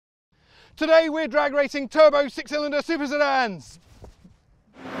Today we're drag racing turbo 6-cylinder super sedans.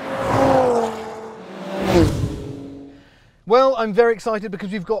 Well, I'm very excited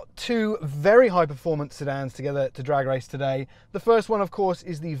because we've got two very high performance sedans together to drag race today. The first one, of course,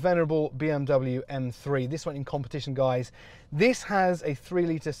 is the venerable BMW M3. This one in competition, guys. This has a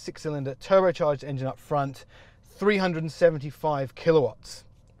 3-litre 6-cylinder turbocharged engine up front, 375 kilowatts.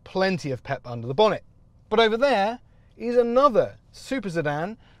 Plenty of pep under the bonnet. But over there is another super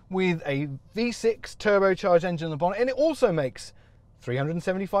sedan with a V6 turbocharged engine on the bonnet, and it also makes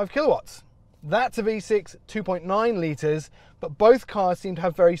 375 kilowatts. That's a V6 2.9 litres, but both cars seem to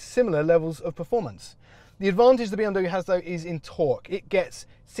have very similar levels of performance. The advantage the BMW has, though, is in torque. It gets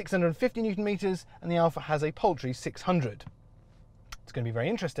 650 Newton meters, and the Alfa has a paltry 600. It's going to be very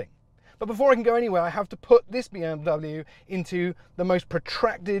interesting. But before I can go anywhere, I have to put this BMW into the most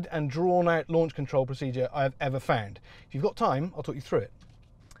protracted and drawn-out launch control procedure I have ever found. If you've got time, I'll talk you through it.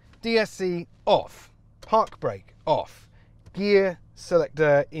 DSC off, park brake off, gear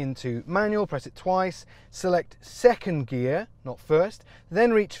selector into manual, press it twice, select second gear, not first,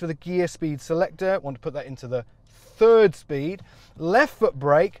 then reach for the gear speed selector, want to put that into the third speed, left foot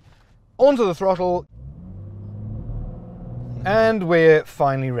brake, onto the throttle, and we're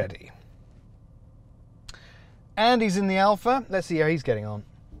finally ready. Andy's in the Alfa. Let's see how he's getting on.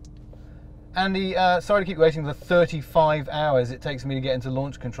 Andy, sorry to keep you waiting for 35 hours it takes me to get into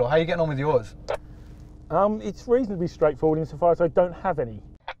launch control. How are you getting on with yours? It's reasonably straightforward insofar as I don't have any.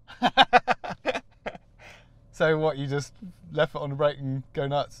 So what, you just left foot on the brake and go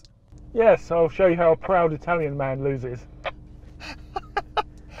nuts? Yes, I'll show you how a proud Italian man loses.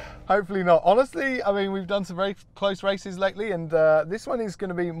 Hopefully not. Honestly, I mean, we've done some very close races lately, and this one is going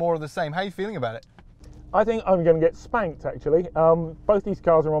to be more of the same. How are you feeling about it? I think I'm going to get spanked, actually. Both these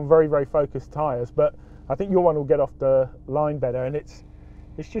cars are on very, very focused tyres, but I think your one will get off the line better, and it's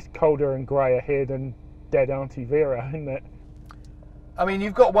just colder and greyer here than dead Auntie Vera, isn't it? I mean,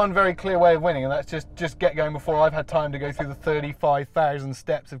 you've got one very clear way of winning, and that's just get going before I've had time to go through the 35,000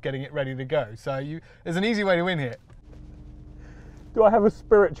 steps of getting it ready to go. So there's an easy way to win here. Do I have a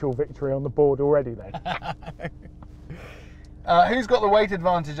spiritual victory on the board already then? Who's got the weight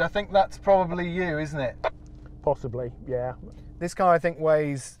advantage? I think that's probably you, isn't it? Possibly, yeah. This car, I think,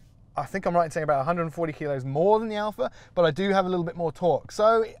 weighs, I think I'm right in saying about 140 kilos more than the Alfa, but I do have a little bit more torque.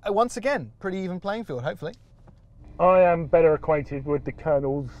 So once again, pretty even playing field, hopefully. I am better acquainted with the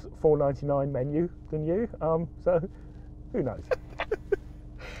Colonel's $4.99 menu than you, so who knows?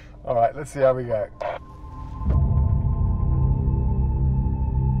 All right, let's see how we go.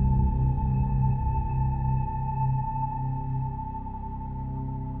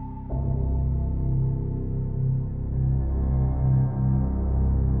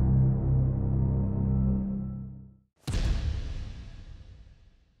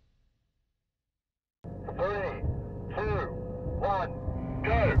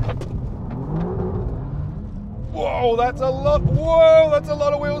 Whoa, that's a lot. Whoa, that's a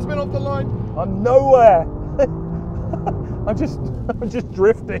lot of wheel spin off the line. I'm nowhere. I'm just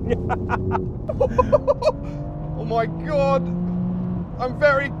drifting. Oh my God.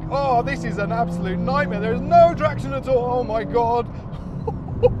 Oh, this is an absolute nightmare. There's no traction at all. Oh my God.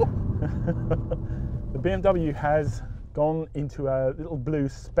 The BMW has gone into a little blue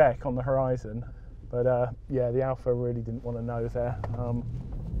speck on the horizon, but yeah, the Alfa really didn't want to know there.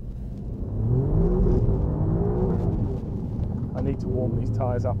 I need to warm these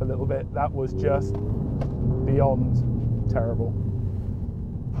tyres up a little bit. That was just beyond terrible.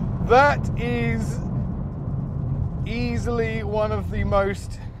 That is easily one of the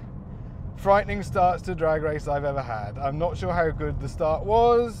most frightening starts to drag race I've ever had. I'm not sure how good the start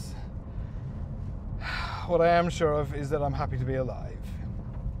was. What I am sure of is that I'm happy to be alive.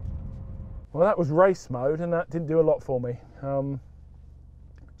 Well, that was race mode, and that didn't do a lot for me.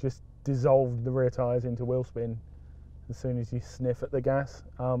 Just dissolved the rear tyres into wheel spin as soon as you sniff at the gas.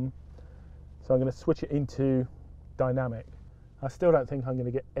 So I'm going to switch it into dynamic. I still don't think I'm going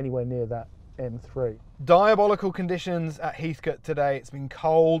to get anywhere near that M3. Diabolical conditions at Heathcote today. It's been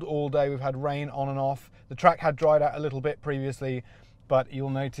cold all day. We've had rain on and off. The track had dried out a little bit previously, but you'll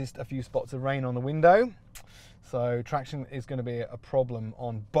notice a few spots of rain on the window. So traction is going to be a problem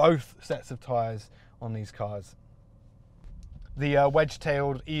on both sets of tyres on these cars. The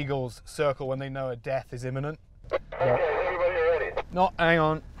wedge-tailed eagles circle when they know a death is imminent. Okay, everybody ready? No, hang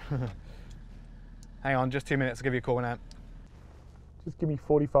on. Hang on, just 2 minutes. I'll give you a call now. Just give me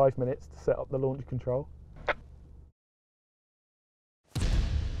 45 minutes to set up the launch control. 3,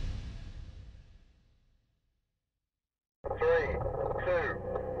 2,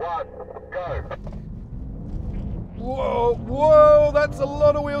 1, go. Whoa, whoa, that's a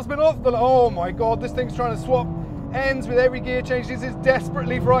lot of wheel wheel spin off the... Oh my God, this thing's trying to swap ends with every gear change. This is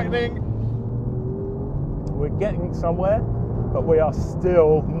desperately frightening. We're getting somewhere, but we are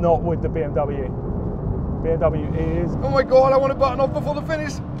still not with the BMW. BMW is... Oh my God, I want to button off before the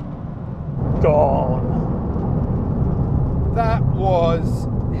finish. gone. That was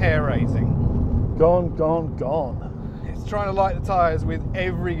hair-raising. Gone, gone, gone. It's trying to light the tyres with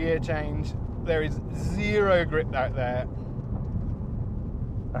every gear change. There is zero grip out there.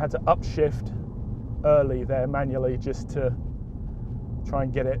 I had to upshift early there manually just to try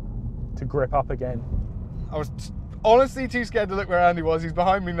and get it to grip up again. I was honestly too scared to look where Andy was. He's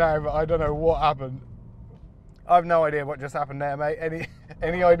behind me now, but I don't know what happened. I have no idea what just happened there, mate.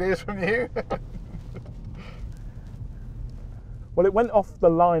 Any ideas from you? Well, it went off the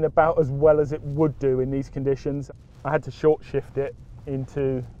line about as well as it would do in these conditions. I had to short shift it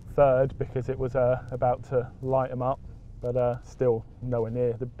into third because it was about to light them up, but still nowhere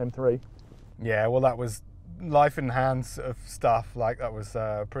near the M3. Yeah, well, that was life in hands of stuff. Like, that was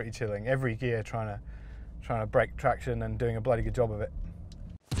pretty chilling. Every gear trying to break traction and doing a bloody good job of it.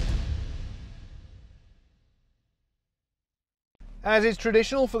 As is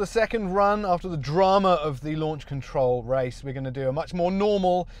traditional for the second run after the drama of the launch control race, we're going to do a much more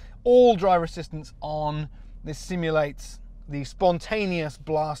normal, all driver assistance on. This simulates the spontaneous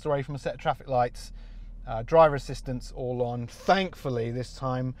blast away from a set of traffic lights. Driver assistance all on, thankfully this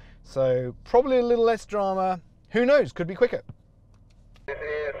time. So probably a little less drama. Who knows, could be quicker. This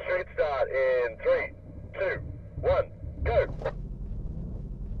is straight start in 3, 2, 1, go.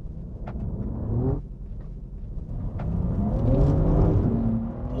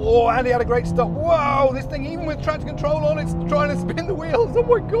 Oh, Andy had a great stop. Whoa, this thing, even with traction control on, it's trying to spin the wheels. Oh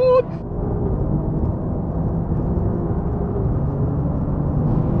my God.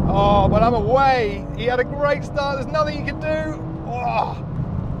 Oh, but I'm away. He had a great start. There's nothing he can do. Oh,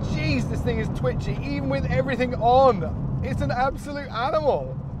 jeez, this thing is twitchy, even with everything on. It's an absolute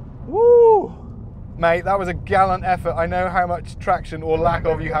animal. Woo! Mate, that was a gallant effort. I know how much traction or lack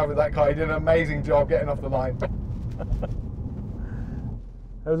of you have with that car. You did an amazing job getting off the line.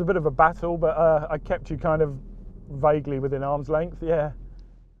 It was a bit of a battle, but I kept you kind of vaguely within arm's length, yeah.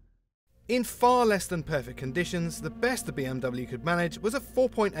 In far less than perfect conditions, the best the BMW could manage was a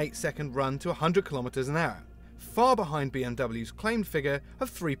 4.8 second run to 100 kilometers an hour, far behind BMW's claimed figure of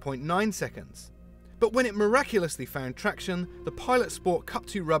 3.9 seconds. But when it miraculously found traction, the Pilot Sport Cup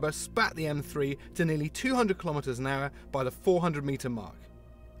 2 rubber spat the M3 to nearly 200 kilometers an hour by the 400 meter mark.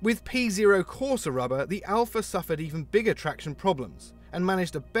 With P0 Corsa rubber, the Alfa suffered even bigger traction problems and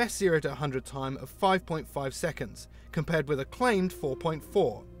managed a best 0 to 100 time of 5.5 seconds, compared with a claimed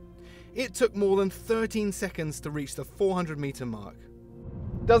 4.4. It took more than 13 seconds to reach the 400 meter mark.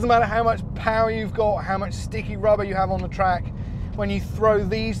 Doesn't matter how much power you've got, how much sticky rubber you have on the track, when you throw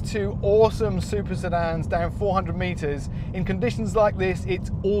these two awesome super sedans down 400 meters, in conditions like this,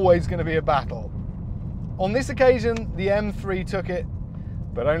 it's always going to be a battle. On this occasion, the M3 took it,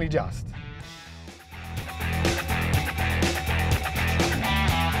 but only just.